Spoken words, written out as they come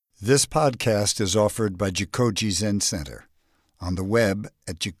This podcast is offered by Jikoji Zen Center on the web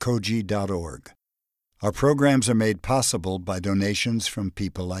at jikoji.org. Our programs are made possible by donations from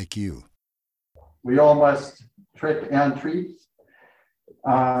people like you. We all must trick and treat.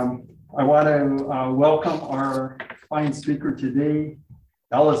 I want to welcome our fine speaker today,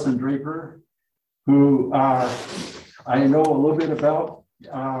 Allison Draper, who I know a little bit about.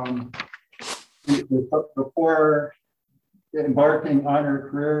 Before embarking on her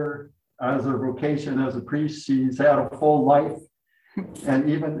career as a vocation as a priest, she's had a full life. And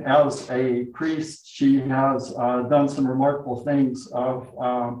even as a priest, she has done some remarkable things of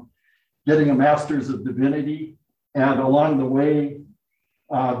getting a master's of divinity, and along the way,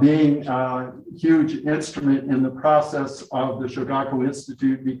 being a huge instrument in the process of the Shogaku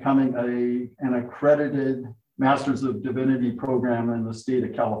Institute becoming an accredited Masters of Divinity program in the state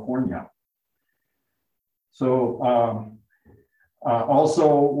of California. So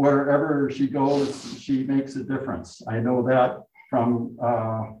also, wherever she goes, she makes a difference. I know that from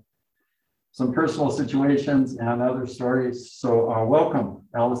some personal situations and other stories. So welcome,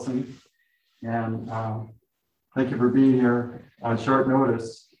 Allison. And thank you for being here on short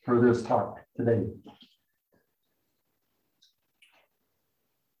notice for this talk today.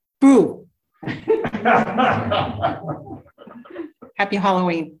 Boo. Happy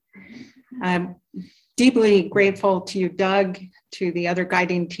Halloween. I'm deeply grateful to you, Doug, to the other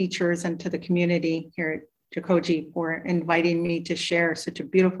guiding teachers, and to the community here at Jikoji for inviting me to share such a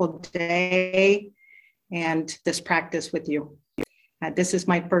beautiful day and this practice with you. This is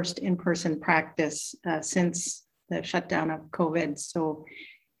my first in-person practice since the shutdown of COVID. So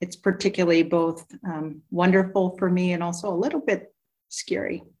it's particularly both wonderful for me and also a little bit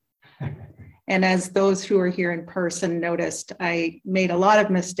scary. And as those who are here in person noticed, I made a lot of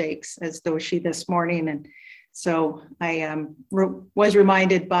mistakes, as Doshi this morning. And so I was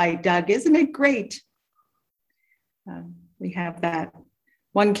reminded by Doug, isn't it great? We have that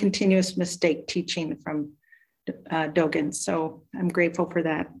one continuous mistake teaching from Dogen. So I'm grateful for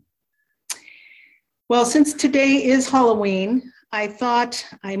that. Well, since today is Halloween, I thought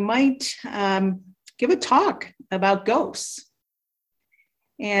I might give a talk about ghosts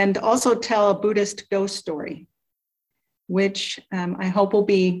and also tell a Buddhist ghost story, which I hope will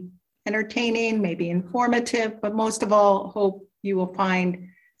be entertaining, maybe informative, but most of all, hope you will find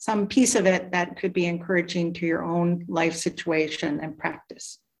some piece of it that could be encouraging to your own life situation and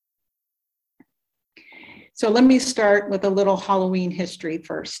practice. So let me start with a little Halloween history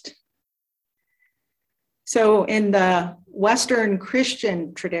first. So in the Western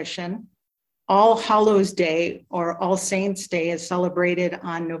Christian tradition, All Hallows Day or All Saints Day is celebrated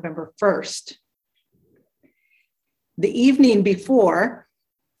on November 1st. The evening before,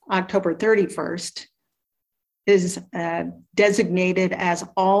 October 31st, is designated as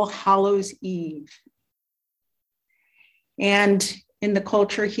All Hallows Eve. And in the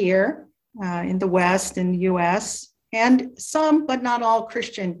culture here, in the West, in the US, and some, but not all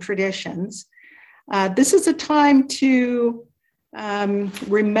Christian traditions, this is a time to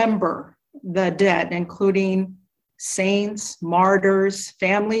remember the dead, including saints, martyrs,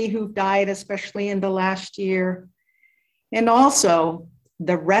 family who've died, especially in the last year, and also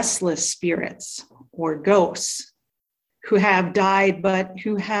the restless spirits or ghosts who have died, but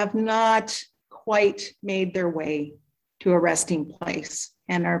who have not quite made their way to a resting place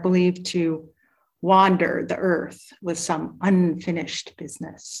and are believed to wander the earth with some unfinished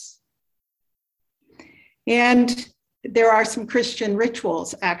business. And there are some Christian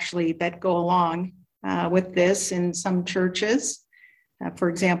rituals actually that go along with this in some churches. For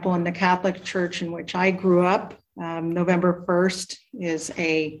example, in the Catholic Church in which I grew up, November 1st is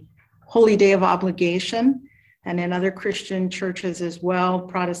a holy day of obligation. And in other Christian churches as well,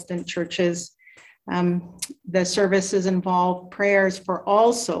 Protestant churches, the services involve prayers for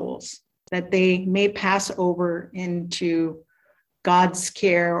all souls that they may pass over into God's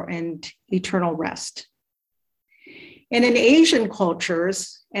care and eternal rest. And in Asian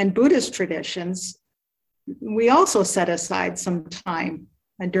cultures and Buddhist traditions, we also set aside some time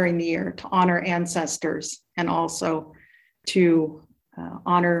during the year to honor ancestors and also to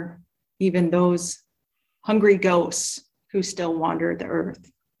honor even those hungry ghosts who still wander the earth.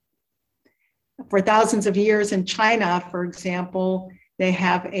 For thousands of years in China, for example, they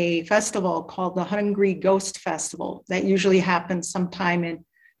have a festival called the Hungry Ghost Festival that usually happens sometime in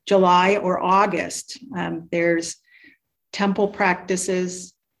July or August. There's temple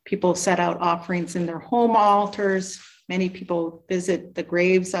practices. People set out offerings in their home altars. Many people visit the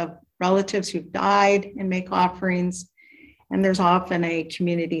graves of relatives who've died and make offerings. And there's often a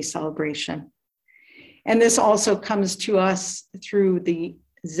community celebration. And this also comes to us through the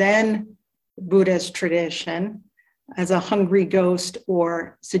Zen Buddhist tradition as a hungry ghost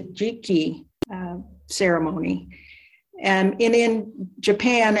or Suzuki ceremony. And in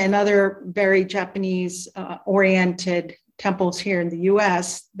Japan and other very Japanese oriented temples here in the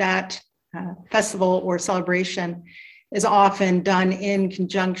US, that festival or celebration is often done in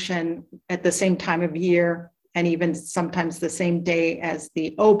conjunction at the same time of year, and even sometimes the same day as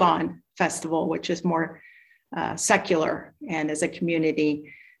the Obon festival, which is more secular and as a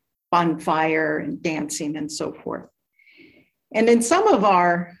community bonfire and dancing and so forth. And in some of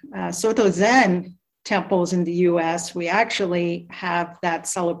our Soto Zen temples in the US, we actually have that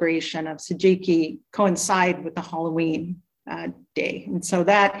celebration of Suzuki coincide with the Halloween day. And so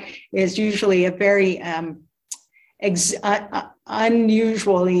that is usually a very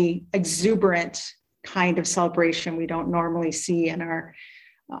unusually exuberant kind of celebration we don't normally see in our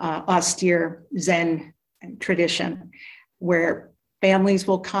austere Zen tradition, where families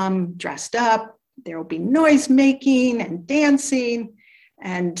will come dressed up, there will be noise making and dancing,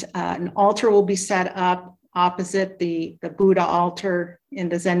 and an altar will be set up opposite the Buddha altar in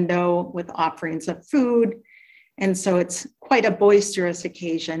the Zendo with offerings of food. And so it's quite a boisterous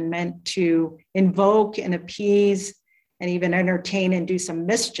occasion meant to invoke and appease and even entertain and do some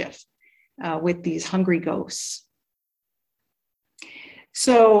mischief with these hungry ghosts.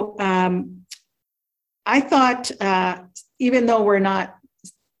 So I thought, even though we're not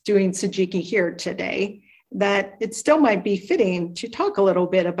doing Suzuki here today, that it still might be fitting to talk a little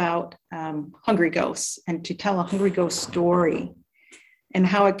bit about hungry ghosts and to tell a hungry ghost story and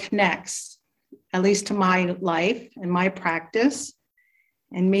how it connects, at least to my life and my practice,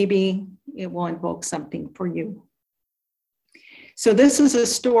 and maybe it will invoke something for you. So this is a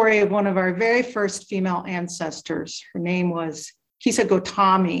story of one of our very first female ancestors. Her name was Kisa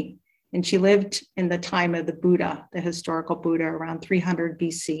Gotami, and she lived in the time of the Buddha, the historical Buddha, around 300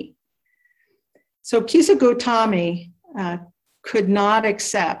 BC. So Kisa Gotami could not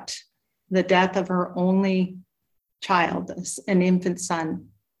accept the death of her only child, an infant son.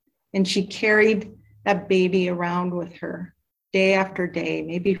 And she carried that baby around with her day after day,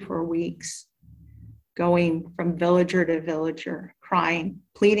 maybe for weeks, going from villager to villager, crying,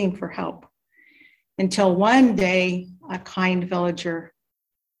 pleading for help, until one day a kind villager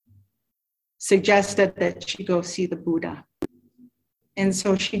suggested that she go see the Buddha. And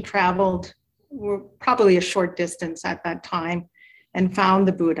so she traveled probably a short distance at that time and found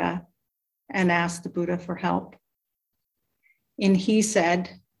the Buddha and asked the Buddha for help. And he said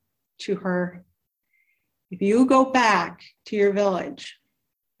to her, if you go back to your village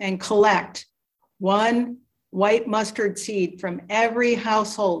and collect one white mustard seed from every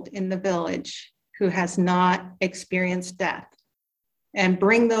household in the village who has not experienced death, and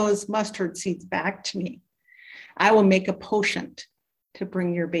bring those mustard seeds back to me, I will make a potion to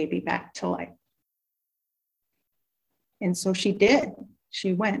bring your baby back to life. And so she did.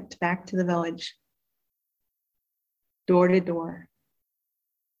 She went back to the village, door to door.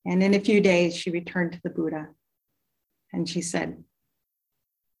 And in a few days, she returned to the Buddha. And she said,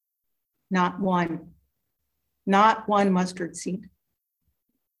 not one mustard seed.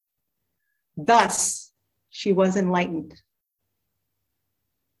 Thus, she was enlightened.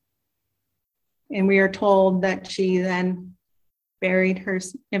 And we are told that she then buried her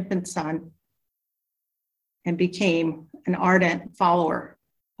infant son and became an ardent follower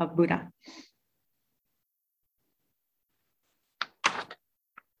of Buddha.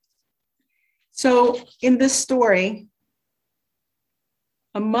 So in this story,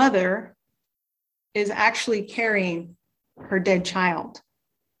 a mother is actually carrying her dead child,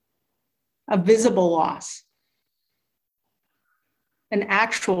 a visible loss, an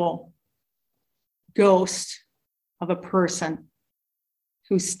actual ghost of a person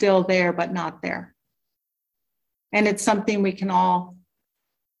who's still there but not there. And it's something we can all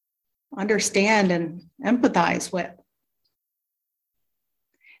understand and empathize with.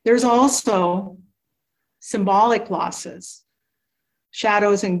 There's also symbolic losses,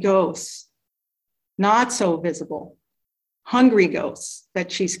 shadows and ghosts, not so visible, hungry ghosts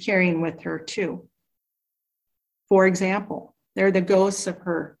that she's carrying with her too. For example, they're the ghosts of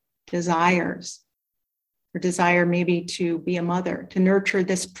her desires, her desire maybe to be a mother, to nurture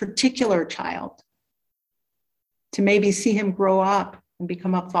this particular child, to maybe see him grow up and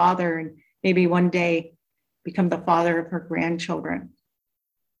become a father and maybe one day become the father of her grandchildren.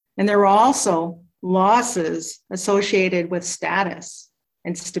 And there were also losses associated with status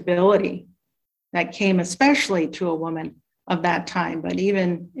and stability that came especially to a woman of that time, but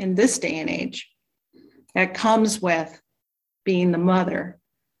even in this day and age, that comes with being the mother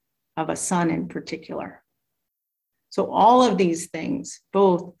of a son in particular. So all of these things,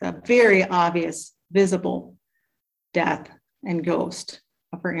 both the very obvious, visible death and ghost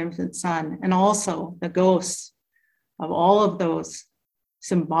of her infant son, and also the ghosts of all of those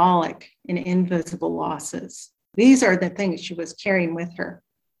symbolic and invisible losses. These are the things she was carrying with her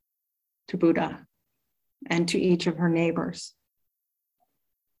to Buddha and to each of her neighbors.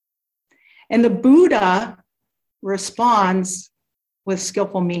 And the Buddha responds with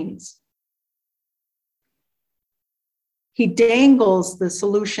skillful means. He dangles the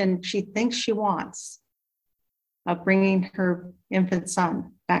solution she thinks she wants of bringing her infant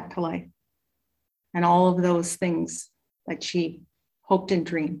son back to life and all of those things that she hoped and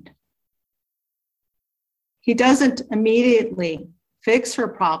dreamed. He doesn't immediately fix her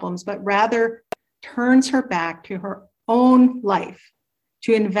problems, but rather turns her back to her own life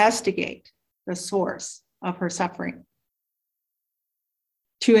to investigate the source of her suffering,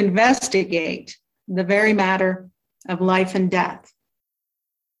 to investigate the very matter of life and death.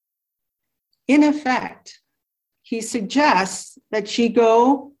 In effect, he suggests that she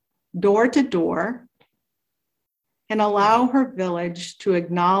go door to door and allow her village to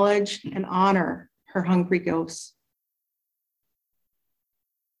acknowledge and honor her hungry ghosts.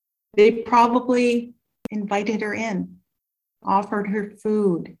 They probably invited her in, offered her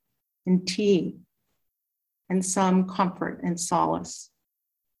food and tea and some comfort and solace.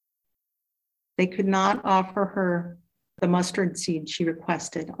 They could not offer her the mustard seed she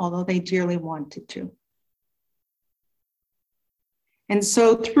requested, although they dearly wanted to. And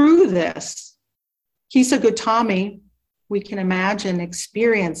so through this, Kisa Gautami, we can imagine,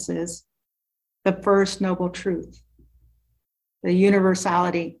 experiences the first noble truth, the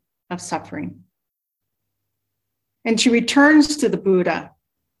universality of suffering. And she returns to the Buddha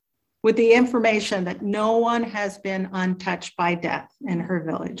with the information that no one has been untouched by death in her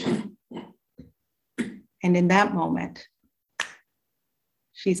village. And in that moment,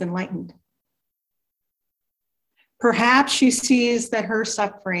 she's enlightened. Perhaps she sees that her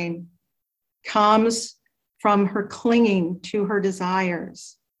suffering comes from her clinging to her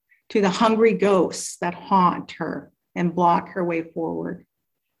desires, to the hungry ghosts that haunt her and block her way forward.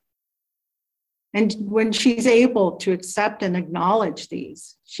 And when she's able to accept and acknowledge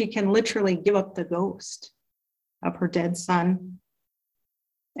these, she can literally give up the ghost of her dead son.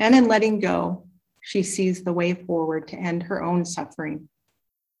 And in letting go, she sees the way forward to end her own suffering.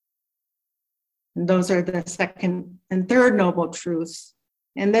 And those are the second and third noble truths.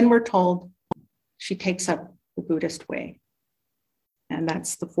 And then we're told she takes up the Buddhist way. And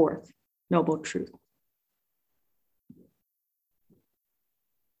that's the fourth noble truth.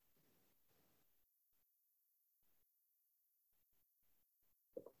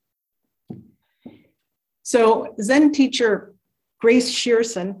 So Zen teacher Grace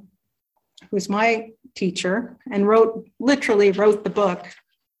Schireson, who's my teacher and literally wrote the book,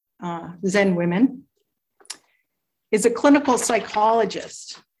 Zen Women, is a clinical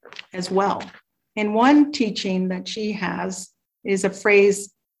psychologist as well. And one teaching that she has is a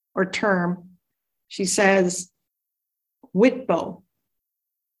phrase or term. She says, Witbo.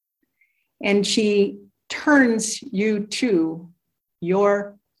 And she turns you to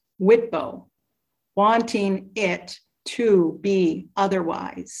your Witbo, wanting it to be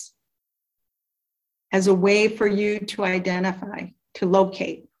otherwise, as a way for you to identify, to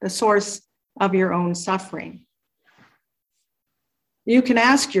locate the source of your own suffering. You can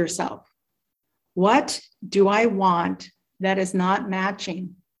ask yourself, what do I want that is not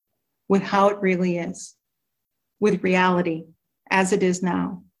matching with how it really is, with reality as it is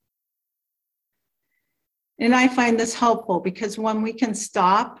now? And I find this helpful because when we can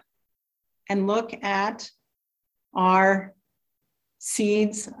stop and look at our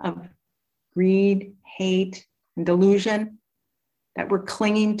seeds of greed, hate, and delusion that we're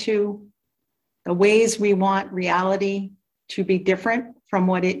clinging to, the ways we want reality to be different from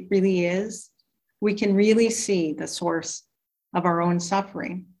what it really is, we can really see the source of our own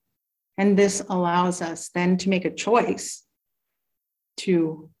suffering. And this allows us then to make a choice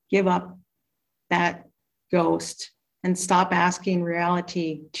to give up that ghost and stop asking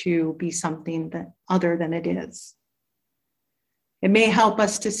reality to be something that other than it is. It may help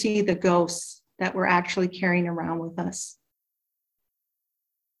us to see the ghosts that we're actually carrying around with us.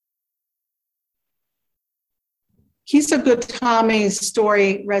 Kisa Gautami's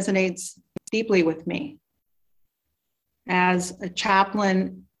story resonates deeply with me. As a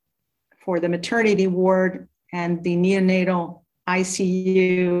chaplain for the maternity ward and the neonatal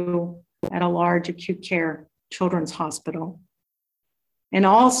ICU at a large acute care children's hospital, and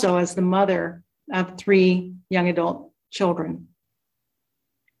also as the mother of 3 young adult children.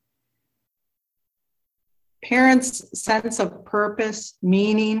 Parents' sense of purpose,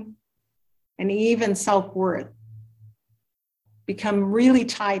 meaning, and even self-worth become really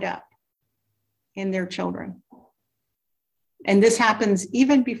tied up in their children. And this happens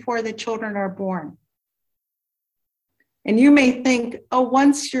even before the children are born. And you may think, oh,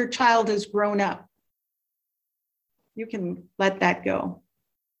 once your child is grown up, you can let that go.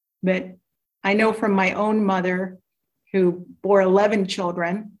 But I know from my own mother, who bore 11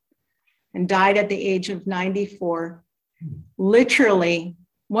 children and died at the age of 94, literally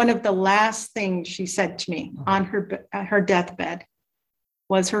one of the last things she said to me on her deathbed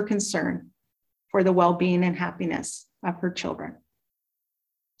was her concern for the well-being and happiness of her children.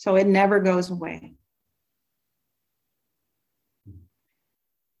 So it never goes away.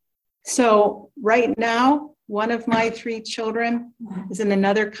 So right now, one of my 3 children is in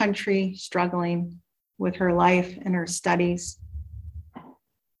another country struggling with her life and her studies.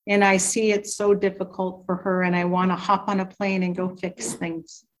 And I see it so difficult for her, and I want to hop on a plane and go fix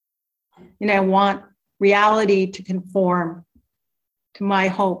things. And I want reality to conform to my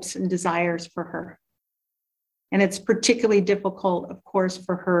hopes and desires for her. And it's particularly difficult, of course,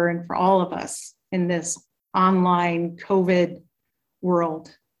 for her and for all of us in this online COVID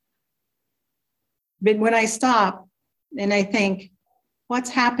world. But when I stop and I think,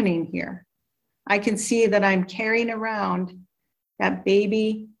 what's happening here? I can see that I'm carrying around that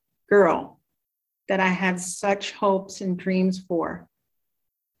baby girl that I had such hopes and dreams for.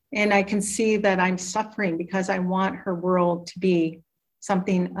 And I can see that I'm suffering because I want her world to be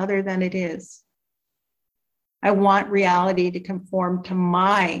something other than it is. I want reality to conform to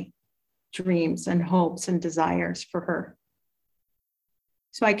my dreams and hopes and desires for her.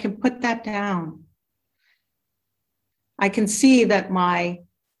 So I can put that down. I can see that my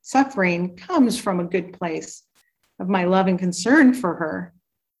suffering comes from a good place of my love and concern for her.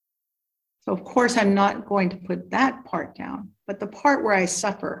 So of course, I'm not going to put that part down, but the part where I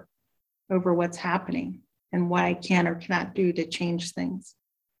suffer over what's happening and what I can or cannot do to change things,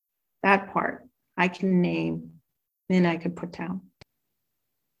 that part I can name, then I can put down.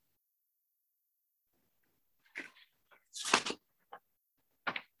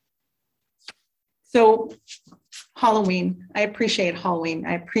 So Halloween, I appreciate Halloween.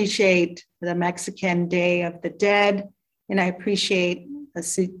 I appreciate the Mexican Day of the Dead, and I appreciate the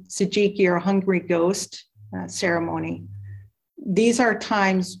Suzuki or Hungry Ghost ceremony. These are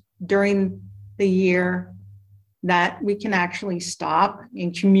times during the year that we can actually stop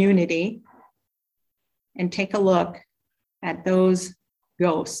in community and take a look at those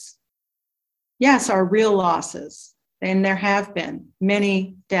ghosts. Yes, our real losses, and there have been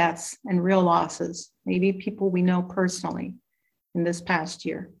many deaths and real losses, maybe people we know personally in this past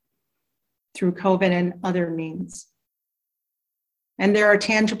year through COVID and other means. And there are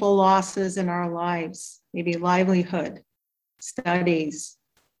tangible losses in our lives, maybe livelihood, studies,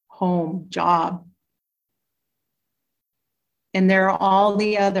 home, job. And there are all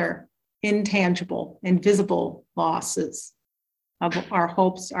the other intangible, invisible losses of our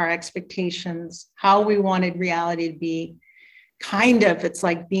hopes, our expectations, how we wanted reality to be. Kind of, it's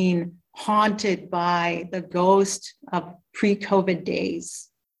like being haunted by the ghost of pre-COVID days.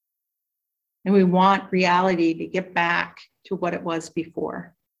 And we want reality to get back to what it was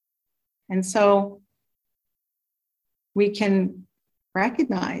before. And so we can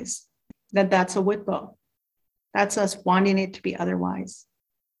recognize that that's a WITBO. That's us wanting it to be otherwise.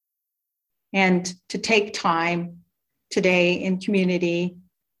 And to take time today in community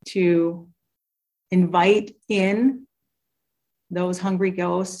to invite in those hungry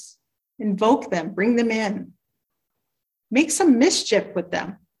ghosts, invoke them, bring them in, make some mischief with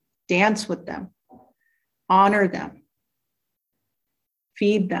them, dance with them, honor them,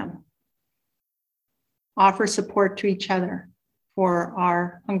 feed them, offer support to each other for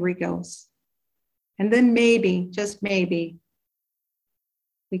our hungry ghosts. And then maybe, just maybe,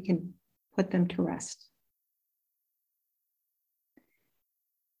 we can put them to rest.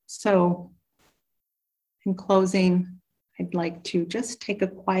 So in closing, I'd like to just take a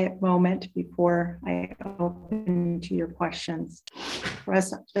quiet moment before I open to your questions for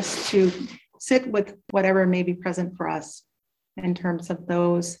us just to sit with whatever may be present for us in terms of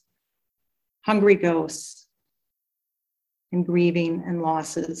those hungry ghosts and grieving and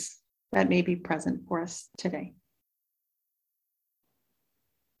losses that may be present for us today.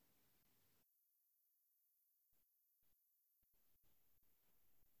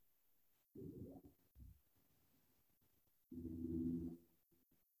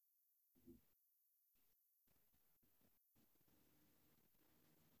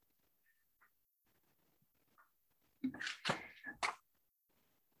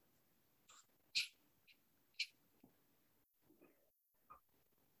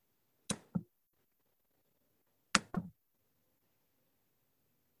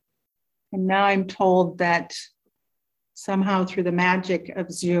 And now I'm told that somehow through the magic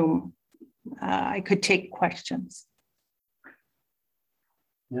of Zoom, I could take questions.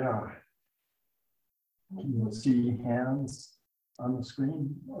 Yeah. Can you see hands on the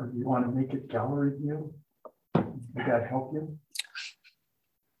screen, or do you want to make it gallery view? Would that help you?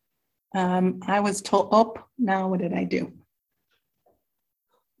 I was told, oh, now what did I do?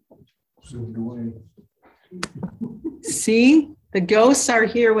 Zoomed away. See, the ghosts are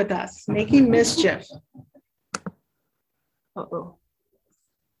here with us, making mischief. Uh-oh.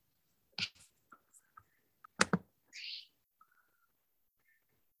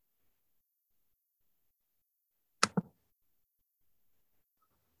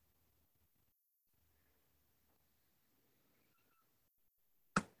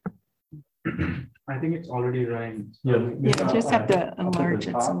 I think it's already running. Yeah, you just have to enlarge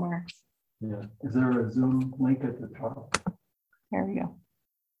it somewhere. Yeah. Is there a Zoom link at the top? There we go.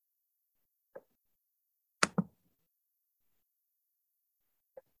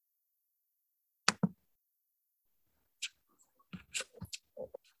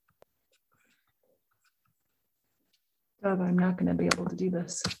 Oh, I'm not going to be able to do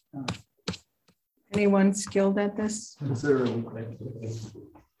this. Anyone skilled at this? Is there a link?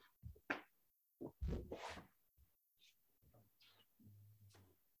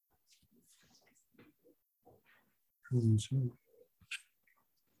 Here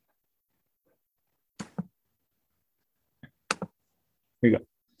you go.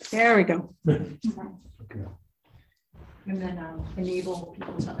 There we go. Okay. And then enable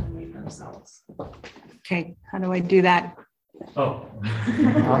people to unmute themselves. Okay, how do I do that? Oh.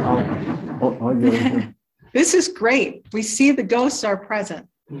 I'll get it. This is great. We see the ghosts are present.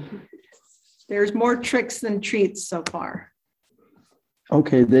 There's more tricks than treats so far.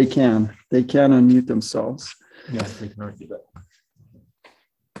 Okay, they can unmute themselves. Yeah, we can already do that.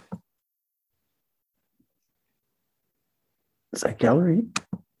 Is that gallery?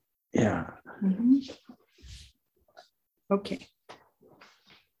 Yeah. Mm-hmm. Okay.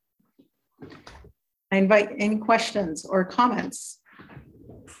 I invite any questions or comments.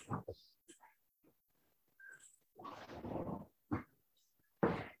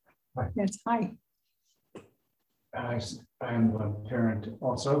 Yes, hi. I'm a parent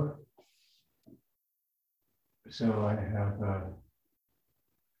also. So I have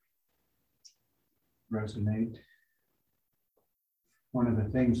resonate. One of the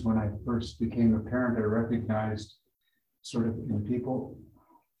things when I first became a parent, I recognized sort of in people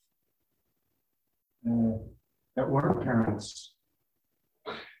that weren't parents.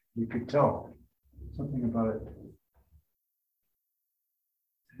 You could tell something about it.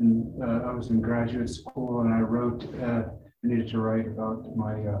 And I was in graduate school and I wrote, I needed to write about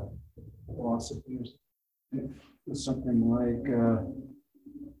my philosophies. It was something like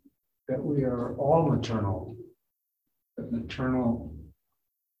that we are all maternal. That maternal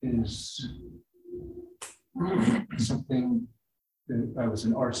is something that I was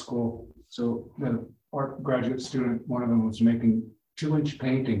in art school. So the art graduate student, one of them was making 2-inch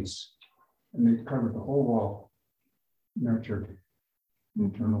paintings and they covered the whole wall, nurtured,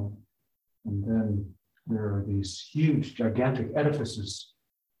 maternal. And then there are these huge, gigantic edifices,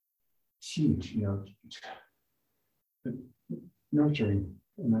 huge, nurturing,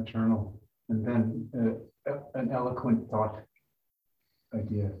 maternal. And then an eloquent thought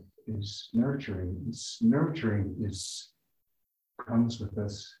idea is nurturing. Nurturing comes with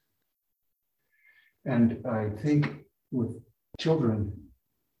us. And I think with children,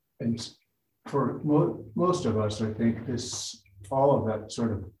 and for most of us, I think all of that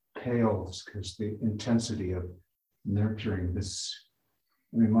sort of pales because the intensity of nurturing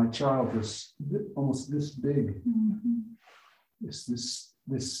my child was almost this big.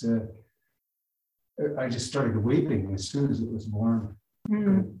 I just started weeping as soon as it was born.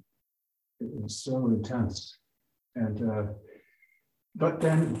 It was so intense. And but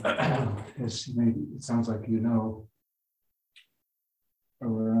then, as it sounds like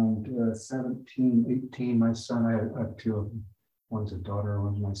around 17, 18, my son, I have two of them. One's a daughter,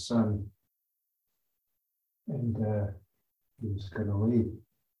 one's my son. And he was going to leave.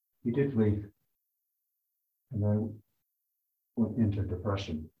 He did leave. And I went into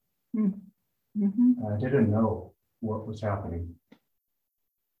depression. I didn't know what was happening.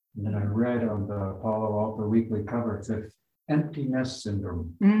 And then I read on the Palo Alto Weekly cover, it said, empty nest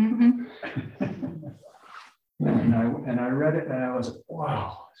syndrome. And I read it and I was,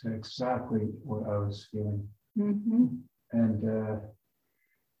 wow, that's exactly what I was feeling. And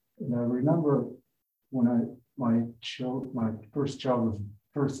I remember when my first child was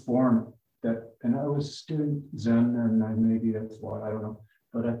first born, and I was doing Zen, and maybe that's why, I don't know.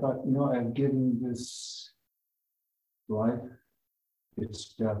 But I thought, I've given this life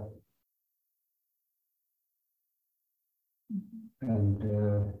its death. And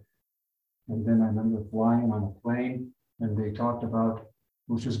then I remember flying on a plane, and they talked about,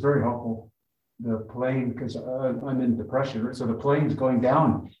 which was very helpful, the plane, because I'm in depression, so the plane's going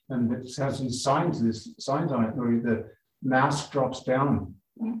down, and it has these signs on it where the mask drops down,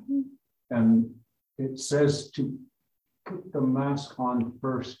 and it says to put the mask on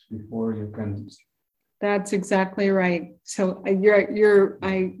first before you can. That's exactly right. So I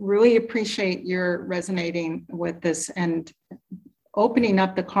really appreciate your resonating with this and opening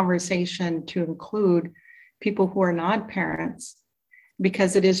up the conversation to include people who are not parents,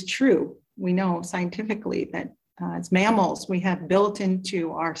 because it is true. We know scientifically that as mammals, we have built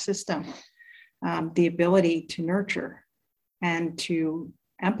into our system the ability to nurture and to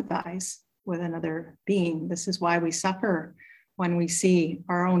empathize with another being. This is why we suffer when we see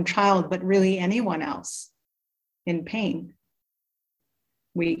our own child, but really anyone else in pain.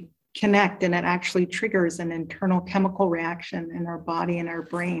 We connect, and it actually triggers an internal chemical reaction in our body and our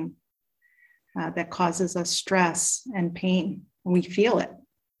brain that causes us stress and pain. We feel it.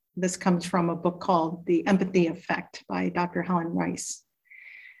 This comes from a book called The Empathy Effect by Dr. Helen Rice.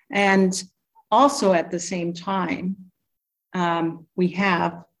 And also at the same time, we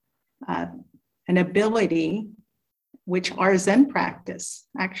have an ability, which our Zen practice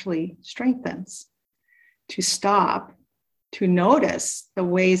actually strengthens, to stop, to notice the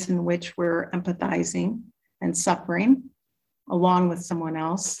ways in which we're empathizing and suffering along with someone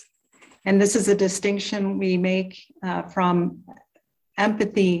else. And this is a distinction we make from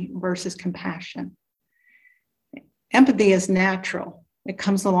empathy versus compassion. Empathy is natural. It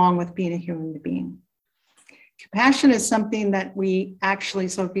comes along with being a human being. Compassion is something that we actually,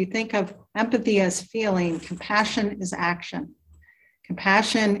 so if you think of empathy as feeling, compassion is action.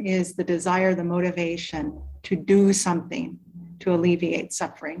 Compassion is the desire, the motivation to do something to alleviate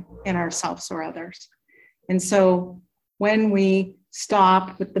suffering in ourselves or others. And so when we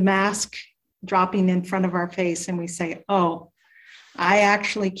stop with the mask dropping in front of our face and we say, oh, I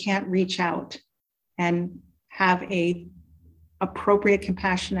actually can't reach out and have a appropriate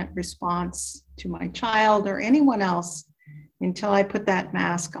compassionate response to my child or anyone else until I put that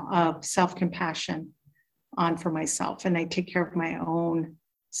mask of self-compassion on for myself and I take care of my own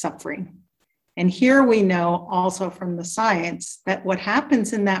suffering. And here we know also from the science that what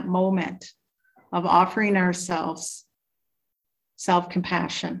happens in that moment of offering ourselves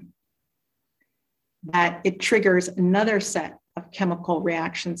self-compassion, that it triggers another set of chemical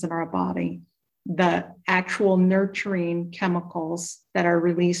reactions in our body, the actual nurturing chemicals that are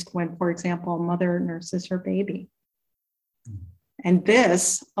released when, for example, a mother nurses her baby. And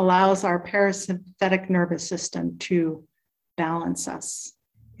this allows our parasympathetic nervous system to balance us,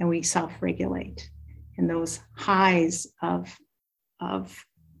 and we self-regulate. And those highs of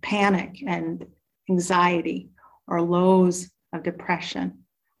panic and anxiety or lows of depression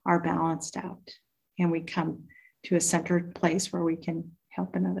are balanced out, and we come to a centered place where we can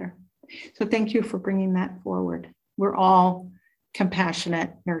help another. So thank you for bringing that forward. We're all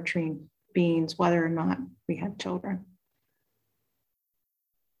compassionate, nurturing beings, whether or not we have children.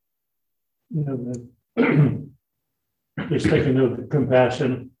 Just taking note, the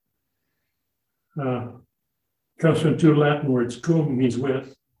compassion comes from two Latin words. Cum means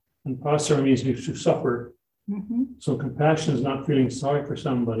with, and passere means to suffer. Mm-hmm. So compassion is not feeling sorry for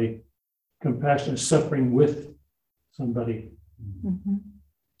somebody. Compassion is suffering with somebody. Mm-hmm.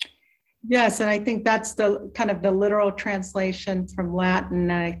 Yes, and I think that's the kind of the literal translation from Latin.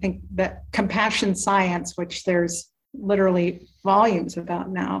 And I think that compassion science, which there's literally volumes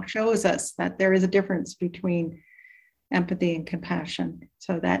about now, shows us that there is a difference between empathy and compassion.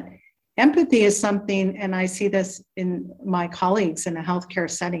 So that empathy is something, and I see this in my colleagues in a healthcare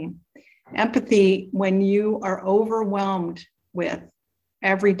setting. Empathy, when you are overwhelmed with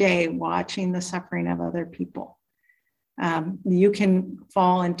every day watching the suffering of other people, you can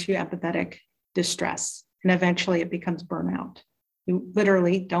fall into empathetic distress, and eventually it becomes burnout. You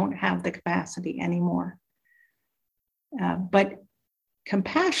literally don't have the capacity anymore. But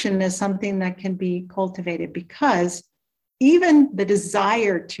compassion is something that can be cultivated, because even the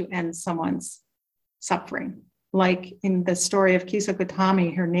desire to end someone's suffering, like in the story of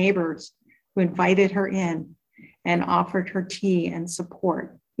Kisokotami, her neighbors who invited her in and offered her tea and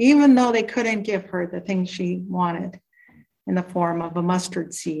support, even though they couldn't give her the things she wanted in the form of a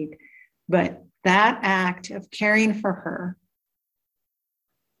mustard seed. But that act of caring for her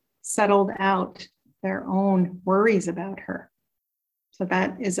settled out their own worries about her. So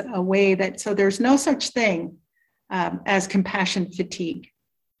that is a way that, so there's no such thing as compassion fatigue.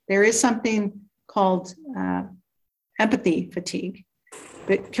 There is something called empathy fatigue,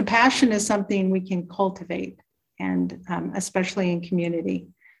 but compassion is something we can cultivate, and especially in community,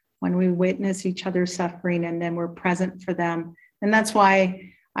 when we witness each other's suffering and then we're present for them. And that's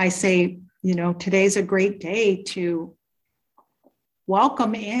why I say, you know, today's a great day to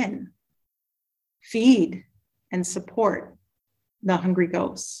welcome in, feed, and support the hungry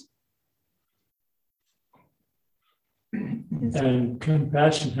ghosts. And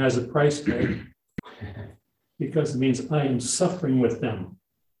compassion has a price tag because it means I am suffering with them.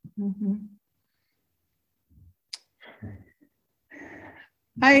 Mm-hmm.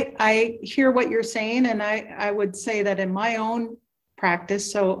 I hear what you're saying, and I would say that in my own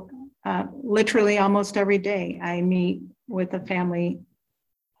practice, so literally almost every day, I meet with a family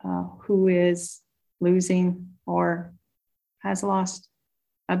who is losing or has lost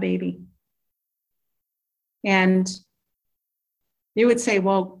a baby. And you would say,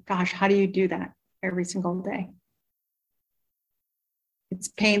 well, gosh, how do you do that every single day? It's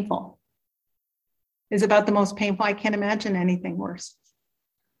painful. It's about the most painful. I can't imagine anything worse.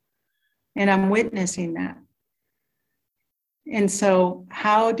 And I'm witnessing that. And so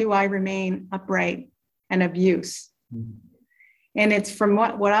how do I remain upright and of use? And it's from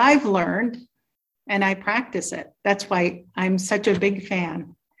what I've learned, and I practice it. That's why I'm such a big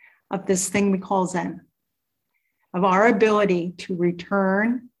fan of this thing we call Zen, of our ability to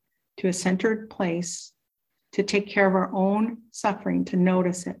return to a centered place, to take care of our own suffering, to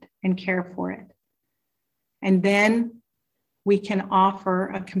notice it and care for it. And then we can offer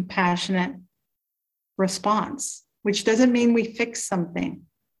a compassionate response, which doesn't mean we fix something.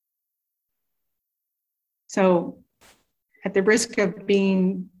 So at the risk of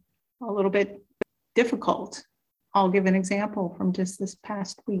being a little bit difficult, I'll give an example from just this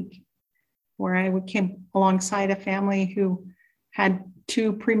past week, where I came alongside a family who had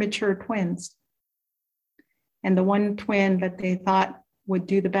 2 premature twins. And the one twin that they thought would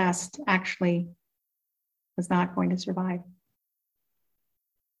do the best actually was not going to survive.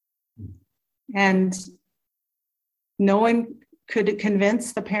 And no one could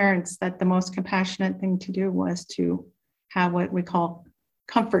convince the parents that the most compassionate thing to do was to have what we call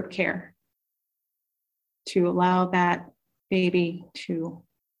comfort care, to allow that baby to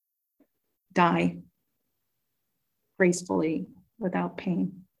die gracefully without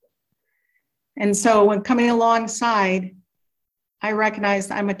pain. And so when coming alongside, I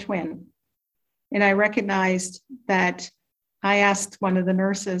recognized I'm a twin. And I recognized that I asked one of the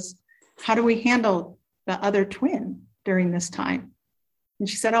nurses, how do we handle the other twin during this time? And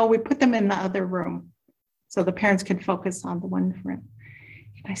she said, oh, we put them in the other room so the parents could focus on the one room.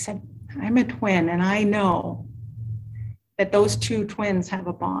 And I said, I'm a twin, and I know that those 2 twins have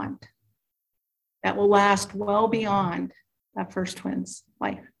a bond that will last well beyond that first twin's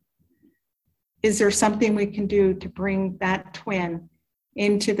life. Is there something we can do to bring that twin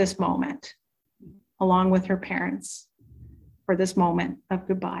into this moment, along with her parents, for this moment of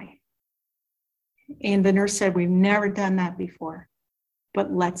goodbye? And the nurse said, we've never done that before,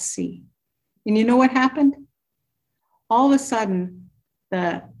 but let's see. And you know what happened? All of a sudden,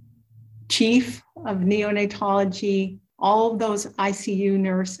 the chief of neonatology, all of those ICU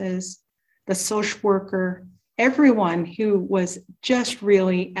nurses, the social worker, everyone who was just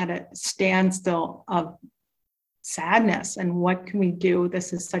really at a standstill of sadness and what can we do?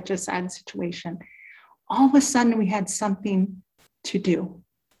 This is such a sad situation. All of a sudden, we had something to do.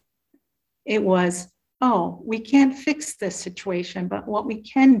 It was, oh, we can't fix this situation, but what we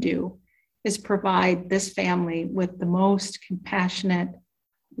can do is provide this family with the most compassionate,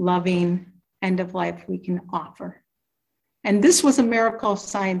 loving end of life we can offer. And this was a miracle of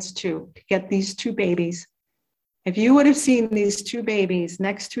science too, to get these 2 babies. If you would have seen these 2 babies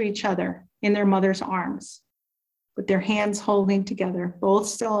next to each other in their mother's arms, with their hands holding together, both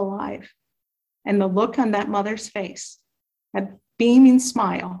still alive, and the look on that mother's face, that beaming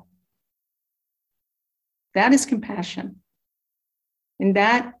smile, that is compassion. And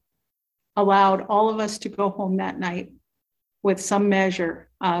that allowed all of us to go home that night with some measure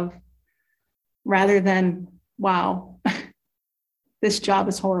of, rather than, wow, this job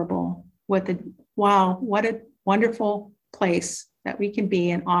is horrible, with a, wow, what a wonderful place that we can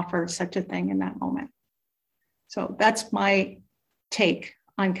be and offer such a thing in that moment. So that's my take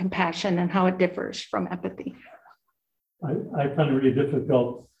on compassion and how it differs from empathy. I find it really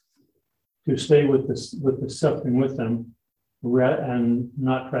difficult to stay with the suffering with them and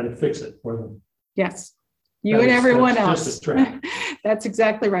not try to fix it for them. Yes, you and everyone else. Just a trap. That's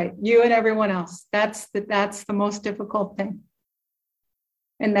exactly right. You and everyone else. That's the most difficult thing.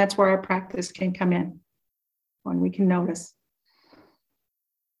 And that's where our practice can come in, when we can notice.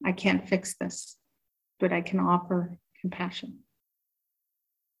 I can't fix this, but I can offer compassion.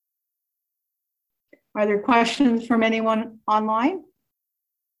 Are there questions from anyone online?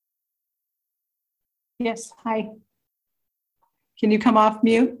 Yes, hi. Can you come off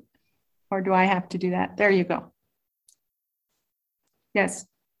mute? Or do I have to do that? There you go. Yes,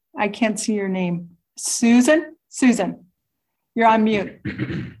 I can't see your name. Susan? Susan, you're on mute.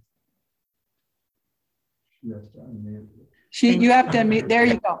 You have to unmute. There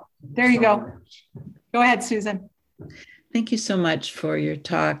you go. There you go. Go ahead, Susan. Thank you so much for your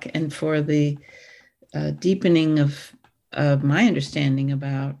talk and for the deepening of my understanding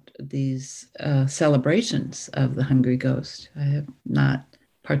about these celebrations of the Hungry Ghost. I have not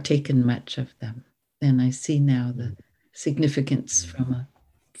partaken much of them, and I see now the significance from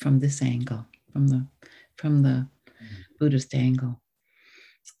this angle, from the Buddhist angle.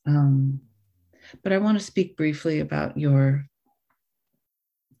 But I want to speak briefly about your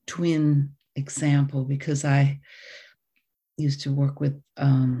twin example, because I used to work with,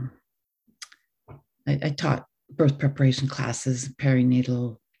 I taught birth preparation classes,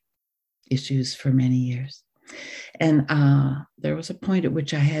 perinatal issues for many years. And there was a point at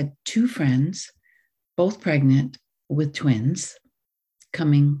which I had two friends, both pregnant with twins,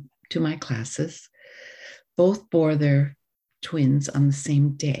 coming to my classes. Both bore their twins on the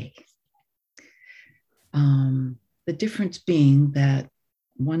same day. The difference being that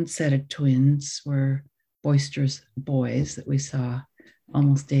one set of twins were boisterous boys that we saw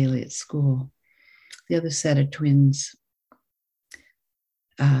almost daily at school. The other set of twins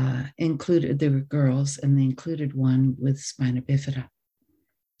included, they were girls, and they included one with spina bifida.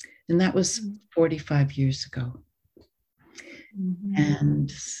 And that was 45 years ago. Mm-hmm.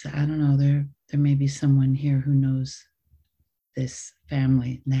 And I don't know, there may be someone here who knows this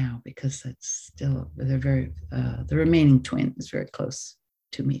family now, because it's still, they're very, the remaining twin is very close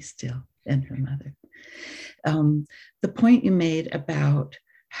to me still, and her mother. The point you made about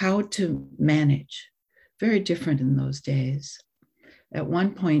how to manage, very different in those days. At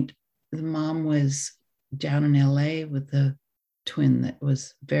one point, the mom was down in LA with the twin that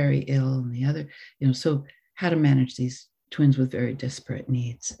was very ill, and the other, so how to manage these twins with very disparate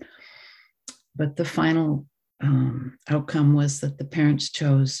needs. But the final outcome was that the parents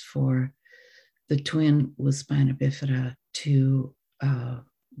chose for the twin with spina bifida to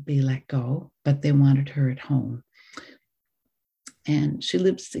be let go, but they wanted her at home. And she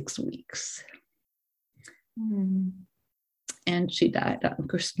lived 6 weeks. Mm. And she died on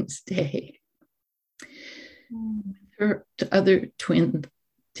Christmas Day. Her other twin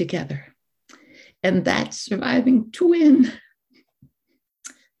together. And that surviving twin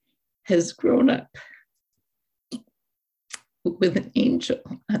has grown up with an angel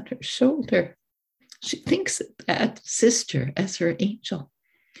on her shoulder. She thinks of that sister as her angel.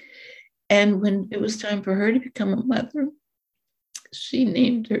 And when it was time for her to become a mother, she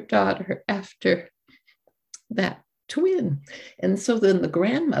named her daughter after that twin. And so then the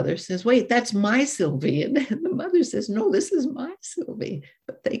grandmother says, wait, that's my Sylvie. And then the mother says, no, this is my Sylvie.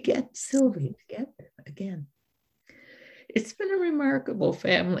 But they get Sylvie together again. It's been a remarkable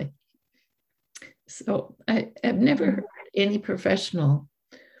family. So I have never heard any professional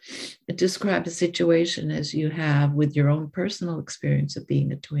describe a situation as you have with your own personal experience of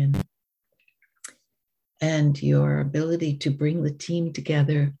being a twin and your ability to bring the team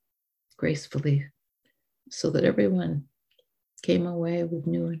together gracefully so that everyone came away with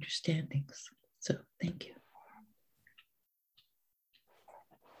new understandings. So thank you.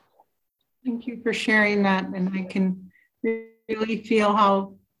 Thank you for sharing that. And I can really feel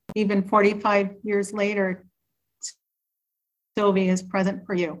how even 45 years later, Sylvie is present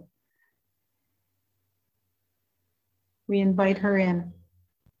for you. We invite her in.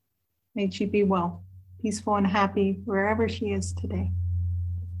 May she be well, peaceful and happy wherever she is today.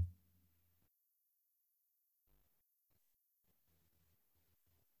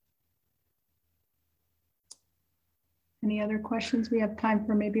 Any other questions? We have time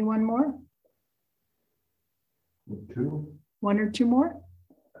for maybe one more. Two. One or two more?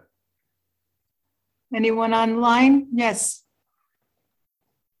 Anyone online? Yes.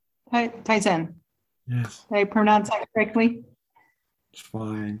 Taizen. Yes. Did I pronounce that correctly? It's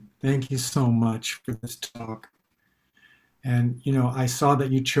fine. Thank you so much for this talk. And, I saw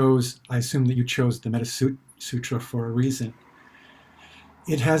that I assume that you chose the Metta Sutra for a reason.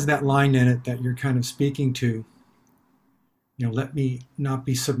 It has that line in it that you're kind of speaking to, let me not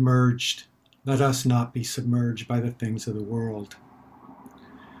be submerged. Let us not be submerged by the things of the world.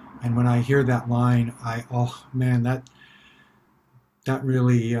 And when I hear that line, that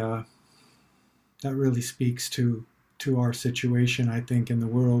really speaks to to our situation, I think, in the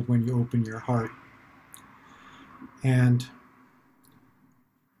world when you open your heart. And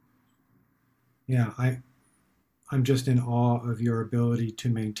yeah, I'm just in awe of your ability to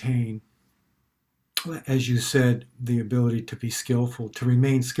maintain, as you said, the ability to be skillful. To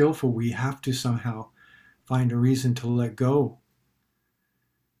remain skillful, we have to somehow find a reason to let go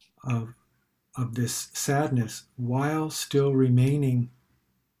of this sadness while still remaining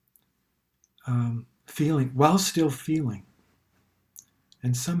while still feeling,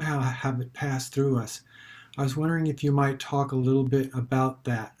 and somehow have it pass through us. I was wondering if you might talk a little bit about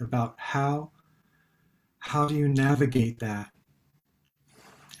that, about how do you navigate that?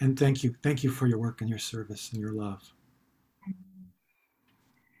 And thank you for your work and your service and your love.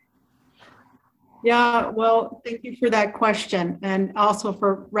 Yeah, well, thank you for that question, and also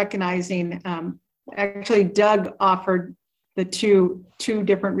for recognizing. Actually, Doug offered the two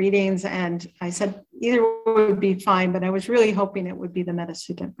different readings, and I said either would be fine, but I was really hoping it would be the Metta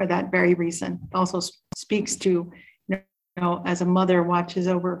Sutta for that very reason. It also speaks to, as a mother watches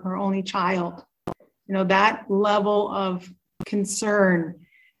over her only child, that level of concern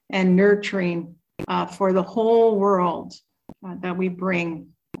and nurturing for the whole world that we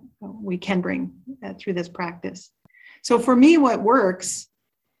can bring through this practice. So for me, what works,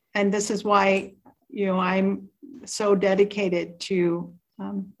 and this is why, I'm so dedicated to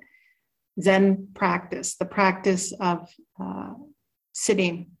Zen practice, the practice of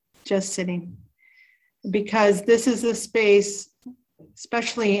just sitting, because this is a space,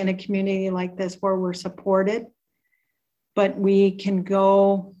 especially in a community like this, where we're supported, but we can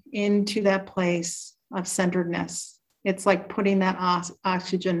go into that place of centeredness. It's like putting that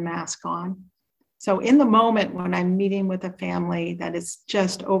oxygen mask on. So in the moment when I'm meeting with a family that is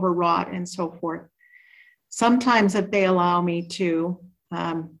just overwrought and so forth, sometimes if they allow me to,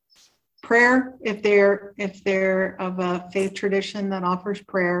 prayer, if they're of a faith tradition that offers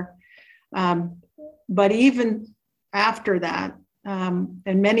prayer, but even after that, and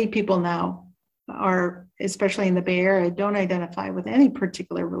many people now are, especially in the Bay Area, don't identify with any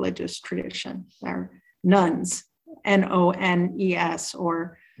particular religious tradition. They're nuns, N-O-N-E-S,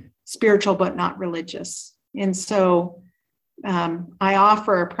 or spiritual but not religious. And so I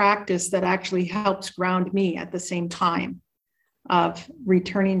offer a practice that actually helps ground me at the same time of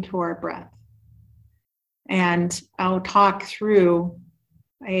returning to our breath. And I'll talk through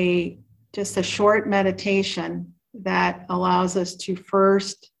just a short meditation that allows us to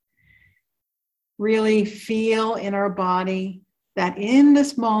first really feel in our body that in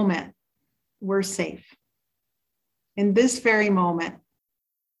this moment, we're safe. In this very moment.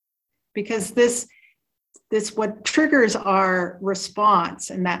 Because this what triggers our response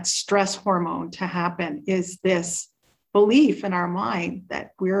and that stress hormone to happen is this belief in our mind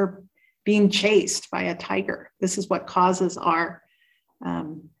that we're being chased by a tiger. This is what causes our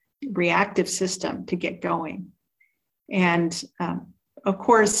reactive system to get going. And of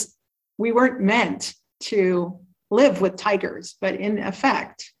course, we weren't meant to live with tigers, but in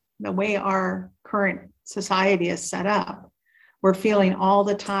effect, the way our current society is set up, we're feeling all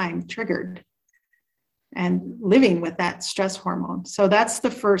the time triggered and living with that stress hormone. So that's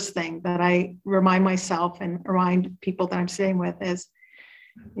the first thing that I remind myself and remind people that I'm sitting with is,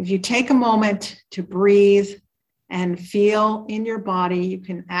 if you take a moment to breathe and feel in your body, you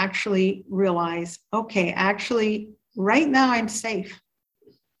can actually realize, okay, actually, right now I'm safe.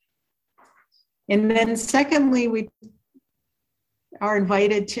 And then secondly, we are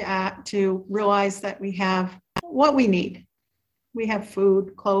invited to realize that we have what we need. We have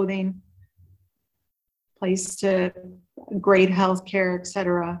food, clothing, place to great health care, et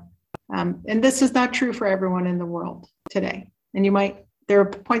cetera. And this is not true for everyone in the world today. And there are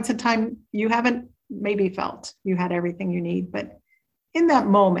points in time you haven't maybe felt you had everything you need, but in that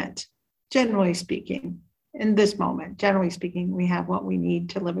moment, generally speaking, in this moment, generally speaking, we have what we need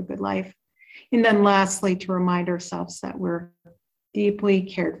to live a good life. And then lastly, to remind ourselves that we're deeply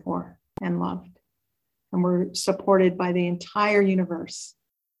cared for and loved. And we're supported by the entire universe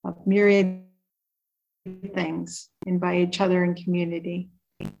of myriad things and by each other in community.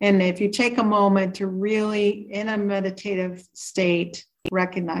 And if you take a moment to really, in a meditative state,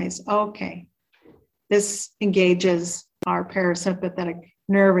 recognize, okay, this engages our parasympathetic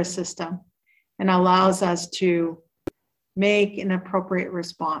nervous system and allows us to make an appropriate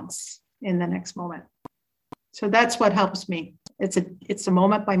response in the next moment. So that's what helps me. It's a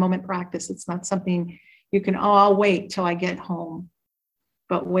moment by moment practice. It's not something you can, I'll wait till I get home,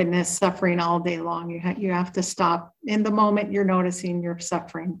 but witness suffering all day long. You have to stop in the moment you're noticing you're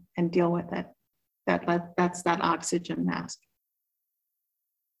suffering and deal with it. That's that oxygen mask.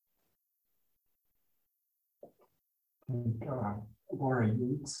 think Laura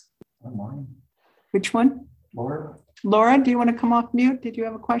Yates online. Which one? Laura? Laura, do you want to come off mute? Did you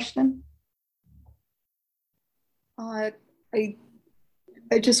have a question? I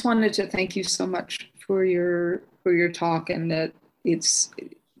just wanted to thank you so much for your talk, and that it's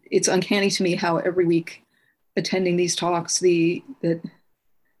uncanny to me how every week attending these talks, that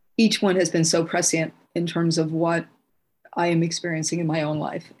each one has been so prescient in terms of what I am experiencing in my own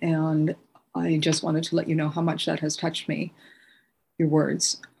life. And I just wanted to let you know how much that has touched me, your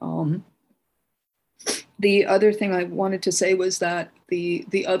words. The other thing I wanted to say was that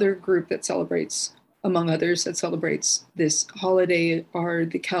the other group that celebrates, among others, that celebrates this holiday are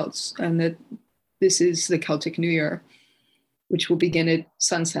the Celts, and that this is the Celtic New Year, which will begin at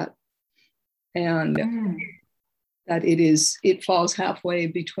sunset. And that it falls halfway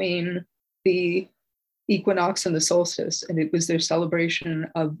between the equinox and the solstice, and it was their celebration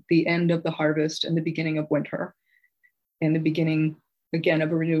of the end of the harvest and the beginning of winter, and the beginning again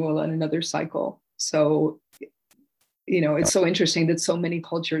of a renewal and another cycle. So, it's so interesting that so many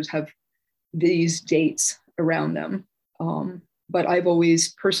cultures have these dates around them. But I've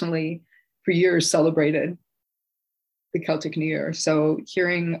always personally, for years, celebrated the Celtic New Year. So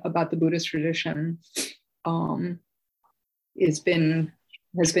hearing about the Buddhist tradition has been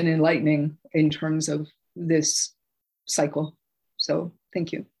enlightening in terms of this cycle. So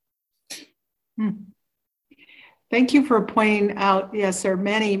thank you. Thank you for pointing out, yes, there are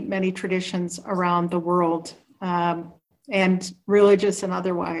many, many traditions around the world, and religious and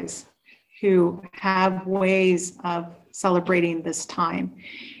otherwise, who have ways of celebrating this time.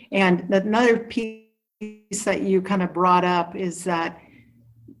 And another piece that you kind of brought up is that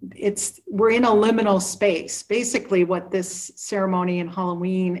we're in a liminal space. Basically, what this ceremony and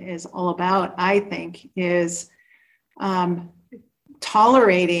Halloween is all about, I think, is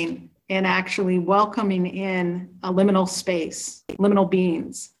tolerating and actually welcoming in a liminal space, liminal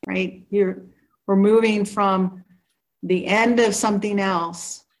beings, right? We're moving from the end of something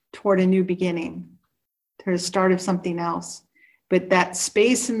else toward a new beginning, to the start of something else. But that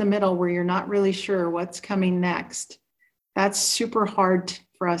space in the middle where you're not really sure what's coming next, that's super hard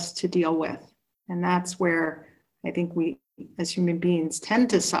for us to deal with. And that's where I think we, as human beings, tend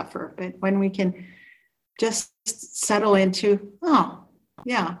to suffer. But when we can just settle into, oh,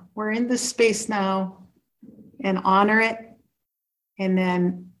 yeah, we're in this space now, and honor it, and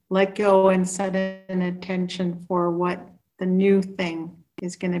then let go and set an intention for what the new thing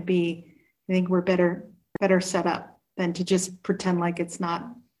is going to be, I think we're better set up than to just pretend like it's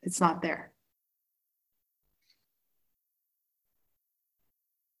not there.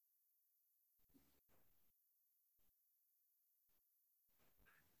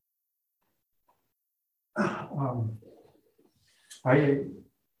 I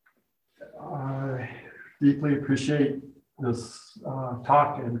deeply appreciate this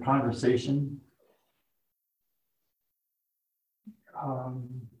talk and conversation.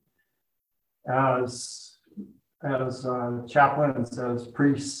 As chaplains, as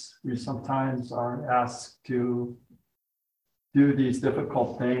priests, we sometimes are asked to do these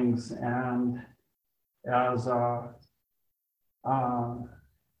difficult things, and as a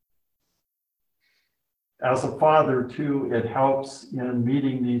father too, it helps in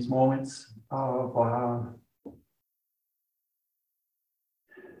meeting these moments of,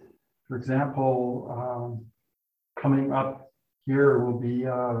 for example, coming up here will be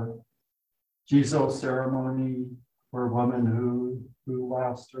Jizo ceremony for a woman who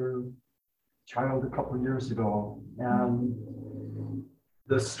lost her child a couple of years ago. And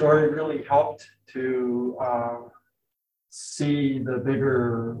the story really helped to see the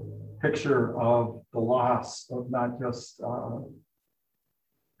bigger picture of the loss of not just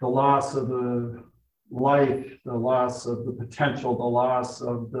the loss of the life, the loss of the potential, the loss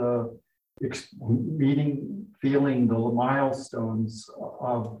of the feeling the milestones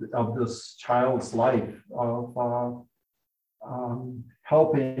of this child's life, of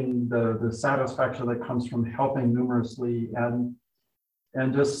helping, the satisfaction that comes from helping numerously, and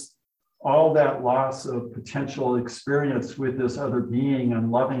just all that loss of potential experience with this other being and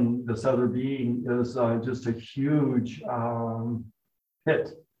loving this other being is just a huge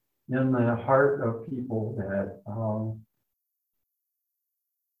hit in the heart of people that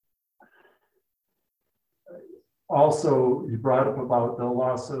also, you brought up about the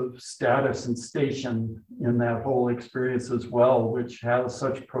loss of status and station in that whole experience as well, which has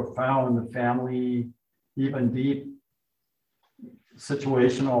such profound family, even deep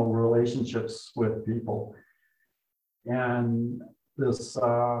situational relationships with people. And this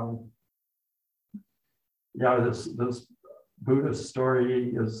Buddhist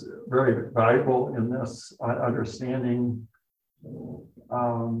story is very valuable in this understanding,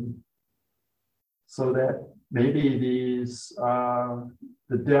 so that maybe these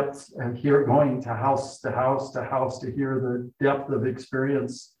the depths, and here going to house to house to house to hear the depth of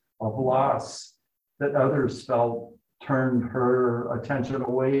experience of loss that others felt, turned her attention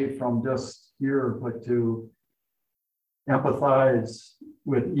away from just here, but to empathize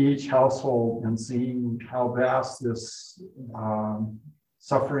with each household and seeing how vast this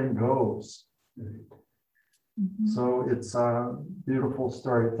suffering goes. Mm-hmm. So it's a beautiful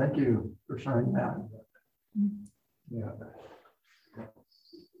story. Thank you for sharing that. Yeah.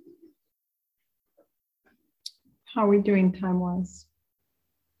 How are we doing time-wise?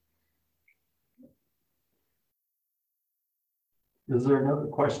 Is there another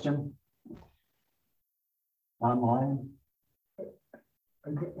question online? I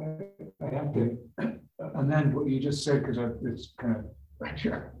have to amend what you just said, because it's kind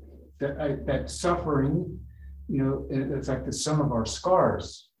of that suffering, you know, it's like the sum of our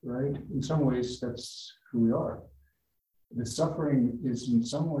scars, right? In some ways, that's who we are. The suffering is in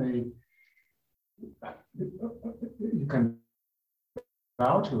some way, you can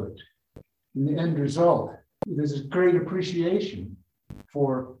bow to it. In the end result, there's a great appreciation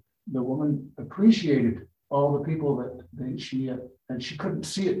for the woman, appreciated all the people that she couldn't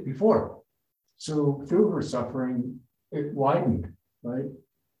see it before. So through her suffering, it widened, right?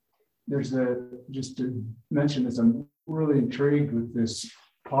 There's just to mention this, I'm really intrigued with this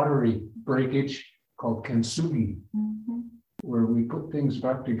pottery breakage called kintsugi, mm-hmm. where we put things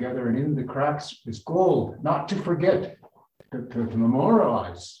back together, and in the cracks is gold, not to forget, to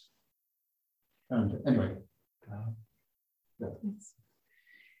memorialize. And anyway. Yeah.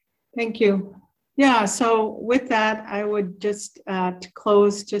 Thank you. Yeah, so with that, I would just to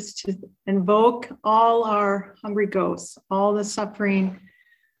close, just to invoke all our hungry ghosts, all the suffering,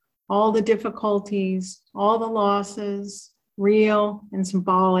 all the difficulties, all the losses, real and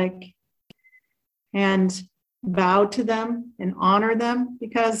symbolic, and bow to them and honor them,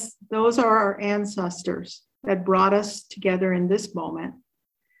 because those are our ancestors that brought us together in this moment.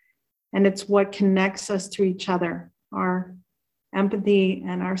 And it's what connects us to each other, our empathy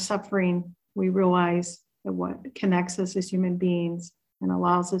and our suffering. We realize that what connects us as human beings and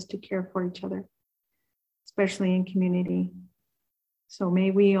allows us to care for each other, especially in community. So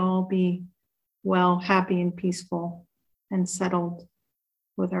may we all be well, happy, and peaceful, and settled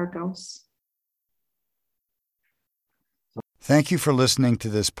with our ghosts. Thank you for listening to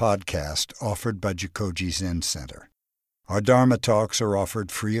this podcast offered by Jikoji Zen Center. Our Dharma talks are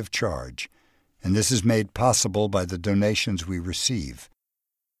offered free of charge, and this is made possible by the donations we receive.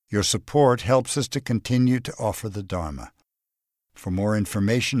 Your support helps us to continue to offer the Dharma. For more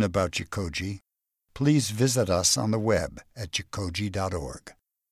information about Jikoji, please visit us on the web at jikoji.org.